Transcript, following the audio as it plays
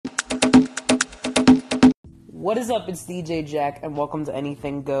What is up? It's DJ Jack, and welcome to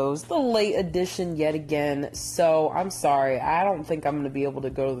Anything Goes, the late edition yet again. So, I'm sorry, I don't think I'm going to be able to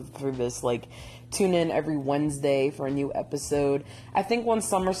go through this, tune in every Wednesday for a new episode. I think when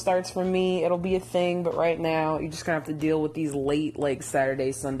summer starts for me, it'll be a thing, but right now, you're just going to have to deal with these late,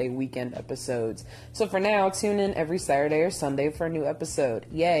 Saturday, Sunday weekend episodes. So for now, tune in every Saturday or Sunday for a new episode.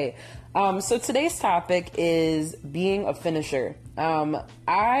 Yay. So today's topic is being a finisher.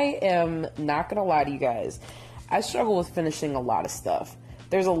 I am not going to lie to you guys. I struggle with finishing a lot of stuff.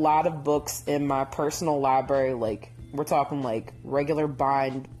 There's a lot of books in my personal library, we're talking regular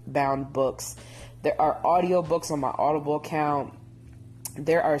bound books. There are audiobooks on my Audible account.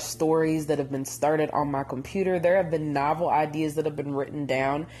 There are stories that have been started on my computer. There have been novel ideas that have been written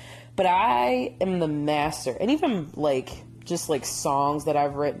down. But I am the master. And even just songs that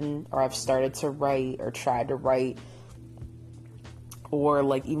I've written or I've started to write or tried to write, or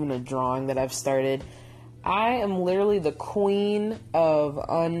even a drawing that I've started. I am literally the queen of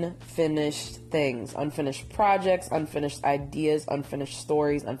unfinished things, unfinished projects, unfinished ideas, unfinished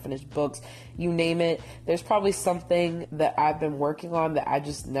stories, unfinished books, you name it. There's probably something that I've been working on that I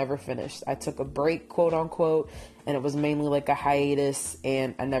just never finished. I took a break, quote unquote, and it was mainly a hiatus,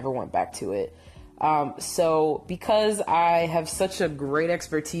 and I never went back to it. So because I have such a great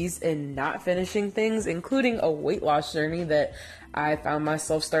expertise in not finishing things, including a weight loss journey that I found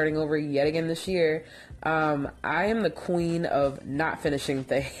myself starting over yet again this year, I am the queen of not finishing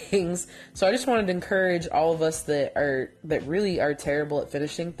things. So I just wanted to encourage all of us that really are terrible at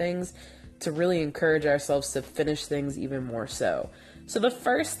finishing things to really encourage ourselves to finish things even more so. So the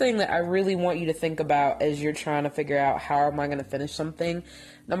first thing that I really want you to think about as you're trying to figure out how am I going to finish something,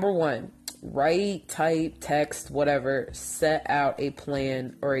 number one, write, type, text, whatever, set out a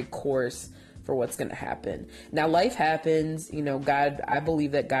plan or a course for what's going to happen. Now, life happens, I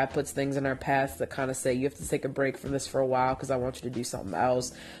believe that God puts things in our path that kind of say, you have to take a break from this for a while because I want you to do something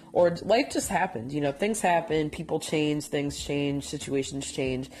else. Or life just happens, things happen, people change, things change, situations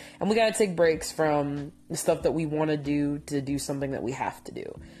change, and we got to take breaks from the stuff that we want to do something that we have to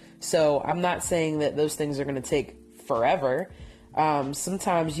do. So I'm not saying that those things are going to take forever.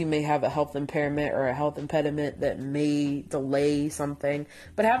 Sometimes you may have a health impairment or a health impediment that may delay something,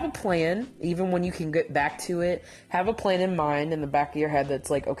 but have a plan. Even when you can get back to it, have a plan in mind in the back of your head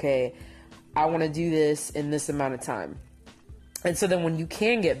that's okay, I want to do this in this amount of time. And so then when you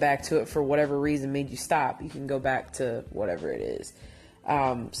can get back to it for whatever reason made you stop, you can go back to whatever it is.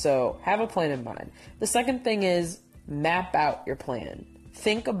 So have a plan in mind. The second thing is map out your plan.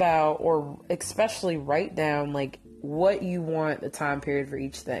 Think about, or especially write down what you want the time period for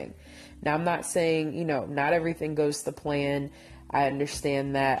each thing. Now, I'm not saying, not everything goes to plan. I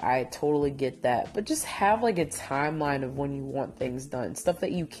understand that. I totally get that. But just have a timeline of when you want things done, stuff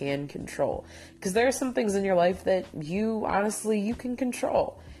that you can control. Because there are some things in your life that you can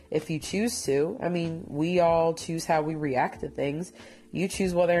control if you choose to. I mean, we all choose how we react to things. You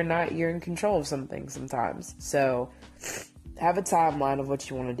choose whether or not you're in control of something sometimes. So have a timeline of what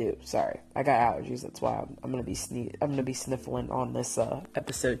you want to do. Sorry, I got allergies. That's why I'm gonna be sniffling on this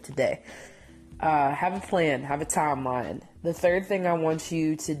episode today. Have a plan. Have a timeline. The third thing I want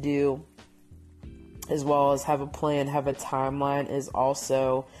you to do, as well as have a plan, have a timeline, is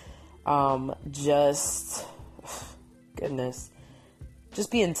also just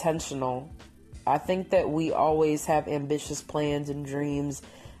be intentional. I think that we always have ambitious plans and dreams.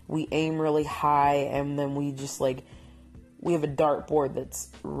 We aim really high, and then we just we have a dartboard that's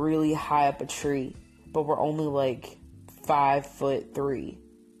really high up a tree, but we're only 5'3",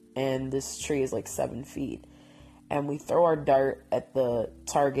 and this tree is 7 feet. And we throw our dart at the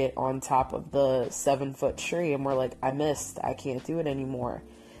target on top of the 7-foot tree, and we're I missed. I can't do it anymore.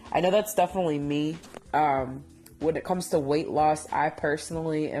 I know that's definitely me. When it comes to weight loss, I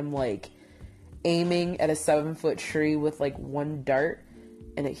personally am aiming at a 7-foot tree with one dart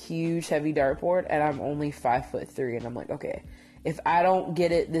and a huge heavy dartboard, and I'm only 5'3", and I'm okay, if I don't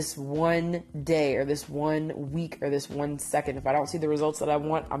get it this one day or this 1 week or this 1 second, if I don't see the results that I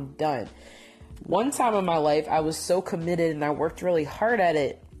want, I'm done. One time in my life, I was so committed and I worked really hard at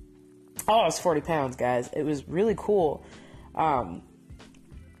it. Oh, I was 40 pounds, guys. It was really cool.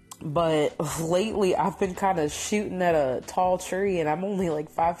 But lately I've been kind of shooting at a tall tree, and I'm only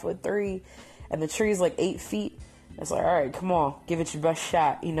 5'3", and the tree is 8 feet. It's all right, come on, give it your best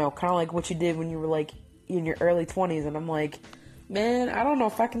shot. Kind of like what you did when you were in your early 20s. And I'm man, I don't know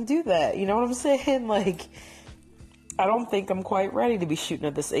if I can do that. You know what I'm saying? I don't think I'm quite ready to be shooting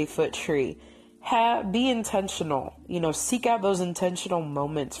at this 8-foot tree. Be intentional. Seek out those intentional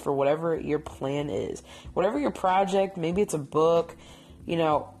moments for whatever your plan is. Whatever your project, maybe it's a book, You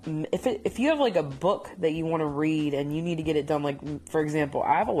know, if you have like a book that you want to read and you need to get it done, like for example,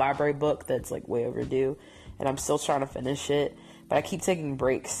 I have a library book that's like way overdue and I'm still trying to finish it, but I keep taking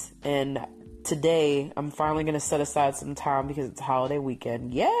breaks. And today I'm finally going to set aside some time because it's a holiday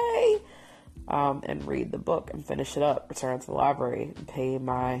weekend. Yay! And read the book and finish it up, return to the library, and pay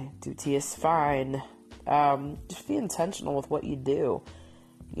my duteous fine. Just be intentional with what you do.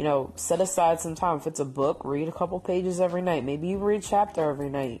 You know, set aside some time. If it's a book, read a couple pages every night. Maybe you read a chapter every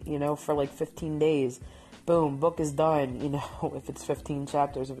night, you know, for like 15 days. Boom, book is done. You know, if it's 15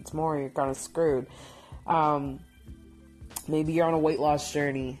 chapters, if it's more, you're kind of screwed. Maybe you're on a weight loss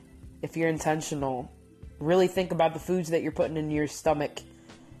journey. If you're intentional, really think about the foods that you're putting in your stomach.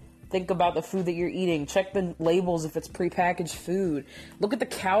 Think about the food that you're eating. Check the labels if it's prepackaged food. Look at the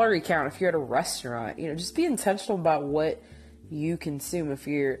calorie count if you're at a restaurant. You know, just be intentional about what you consume if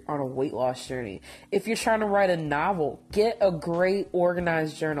you're on a weight loss journey. If you're trying to write a novel, get a great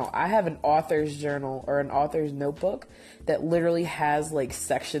organized journal. I have an author's journal or an author's notebook that literally has like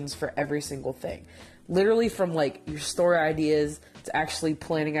sections for every single thing. Literally from like your story ideas to actually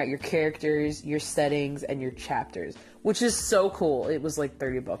planning out your characters, your settings, and your chapters, which is so cool. It was like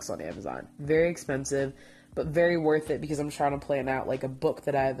 $30 on Amazon. Very expensive, but very worth it because I'm trying to plan out like a book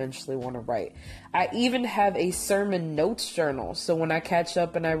that I eventually want to write. I even have a sermon notes journal. So when I catch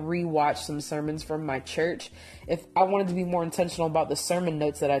up and I rewatch some sermons from my church, if I wanted to be more intentional about the sermon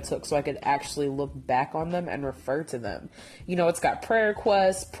notes that I took so I could actually look back on them and refer to them. You know, it's got prayer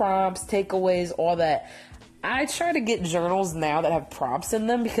requests, prompts, takeaways, all that. I try to get journals now that have prompts in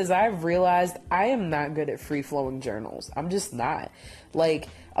them because I've realized I am not good at free-flowing journals. I'm just not. Like,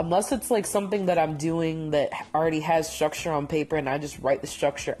 unless it's like something that I'm doing that already has structure on paper and I just write the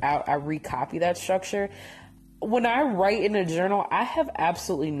structure out, I recopy that structure. When I write in a journal, I have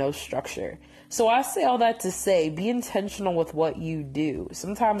absolutely no structure. So I say all that to say, be intentional with what you do.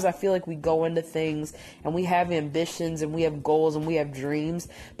 Sometimes I feel like we go into things and we have ambitions and we have goals and we have dreams,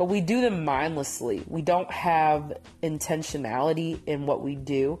 but we do them mindlessly. We don't have intentionality in what we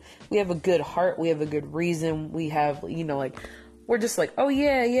do. We have a good heart. We have a good reason. We have, you know, like, we're just like, oh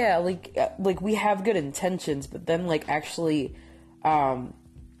yeah, like we have good intentions, but then like actually,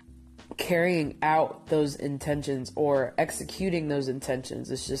 carrying out those intentions or executing those intentions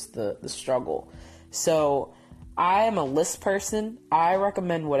is just the struggle. So I am a list person. I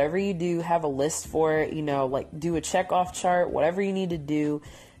recommend whatever you do, have a list for it, you know, like do a check off chart, whatever you need to do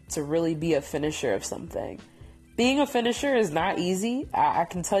to really be a finisher of something. Being a finisher is not easy. I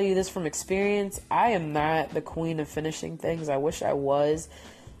can tell you this from experience. I am not the queen of finishing things. I wish I was.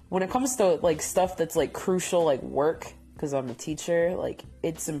 When it comes to like stuff that's like crucial, like work, because I'm a teacher, like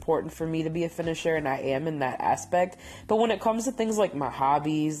it's important for me to be a finisher and I am in that aspect. But when it comes to things like my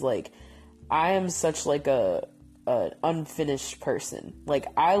hobbies, like I am such like an unfinished person. Like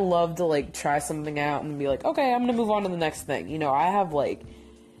I love to like try something out and be like, okay, I'm gonna move on to the next thing. You know, I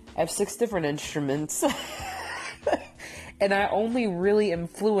have 6 different instruments and I only really am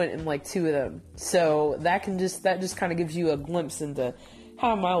fluent in like 2 of them. So that just kind of gives you a glimpse into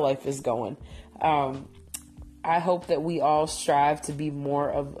how my life is going. I hope that we all strive to be more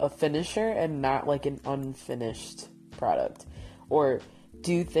of a finisher and not like an unfinished product, or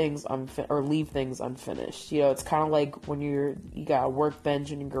do things or leave things unfinished. You know, it's kind of like when you got a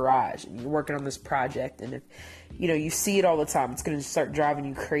workbench in your garage and you're working on this project, and if you know you see it all the time, it's going to start driving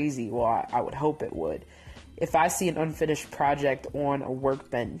you crazy. Well, I would hope it would. If I see an unfinished project on a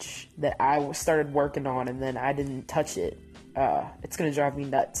workbench that I started working on and then I didn't touch it, it's going to drive me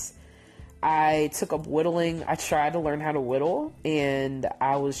nuts. I took up whittling. I tried to learn how to whittle, and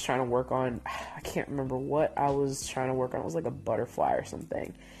I was trying to work on, I can't remember what I was trying to work on. It was like a butterfly or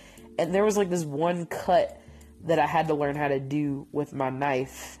something. And there was like this one cut that I had to learn how to do with my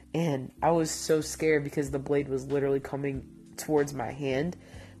knife, and I was so scared because the blade was literally coming towards my hand,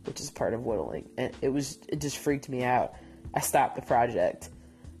 which is part of whittling, and it just freaked me out. I stopped the project.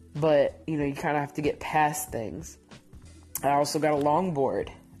 But, you know, you kind of have to get past things. I also got a longboard.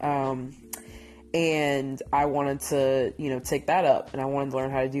 And I wanted to, you know, take that up, and I wanted to learn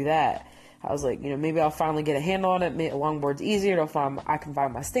how to do that. I was like, you know, maybe I'll finally get a handle on it. Maybe a longboard's easier. I can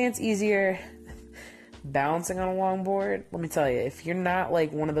find my stance easier. Balancing on a longboard, let me tell you, if you're not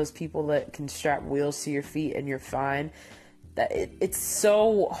like one of those people that can strap wheels to your feet and you're fine, that it's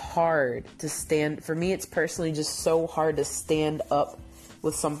so hard to stand. For me, it's personally just so hard to stand up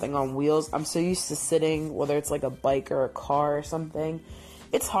with something on wheels. I'm so used to sitting, whether it's like a bike or a car or something.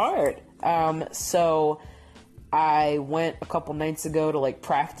 It's hard. So I went a couple nights ago to like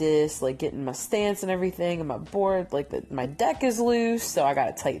practice, like getting my stance and everything, and my board, like my deck is loose, so I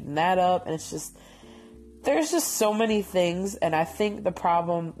gotta tighten that up, and it's just, there's just so many things, and I think the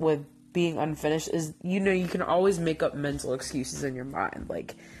problem with being unfinished is, you can always make up mental excuses in your mind.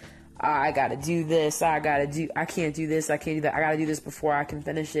 Like, I gotta do this, I can't do this, I can't do that, I gotta do this before I can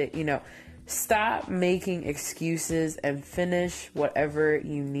finish it. Stop making excuses and finish whatever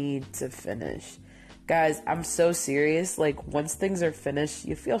you need to finish. Guys, I'm so serious. Like, once things are finished,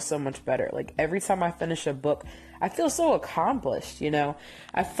 you feel so much better. Like, every time I finish a book, I feel so accomplished,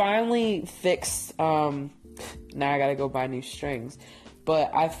 I finally fixed, now I gotta go buy new strings,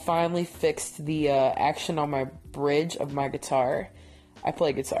 but I finally fixed the action on my bridge of my guitar. I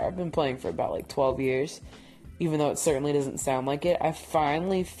play guitar. I've been playing for about like 12 years, even though it certainly doesn't sound like it. I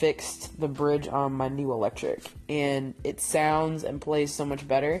finally fixed the bridge on my new electric, and it sounds and plays so much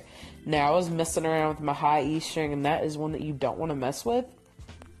better. Now I was messing around with my high E string, and that is one that you don't want to mess with.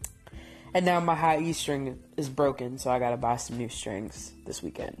 And now my high E string is broken, so I gotta buy some new strings this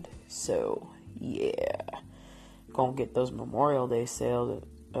weekend. So, yeah. Gonna get those Memorial Day sales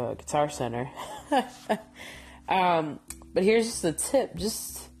at Guitar Center. But here's just a tip.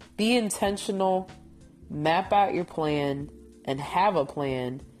 Just be intentional, map out your plan, and have a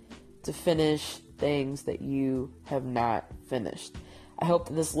plan to finish things that you have not finished. I hope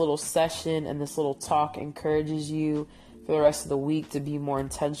that this little session and this little talk encourages you for the rest of the week to be more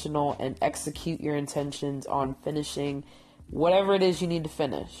intentional and execute your intentions on finishing whatever it is you need to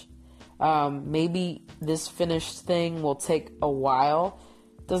finish. Maybe this finished thing will take a while.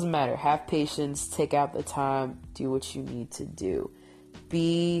 Doesn't matter. Have patience, take out the time, do what you need to do.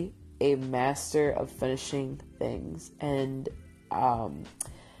 Be a master of finishing things. And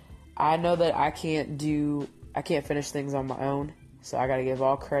I know that I can't finish things on my own. So I got to give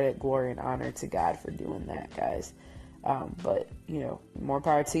all credit, glory, and honor to God for doing that, guys. But, more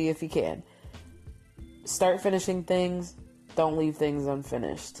power to you if you can. Start finishing things. Don't leave things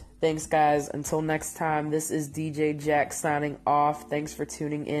unfinished. Thanks, guys. Until next time, this is DJ Jack signing off. Thanks for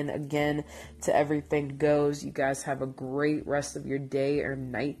tuning in again to Everything Goes. You guys have a great rest of your day or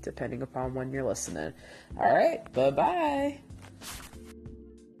night, depending upon when you're listening. All right. Bye-bye.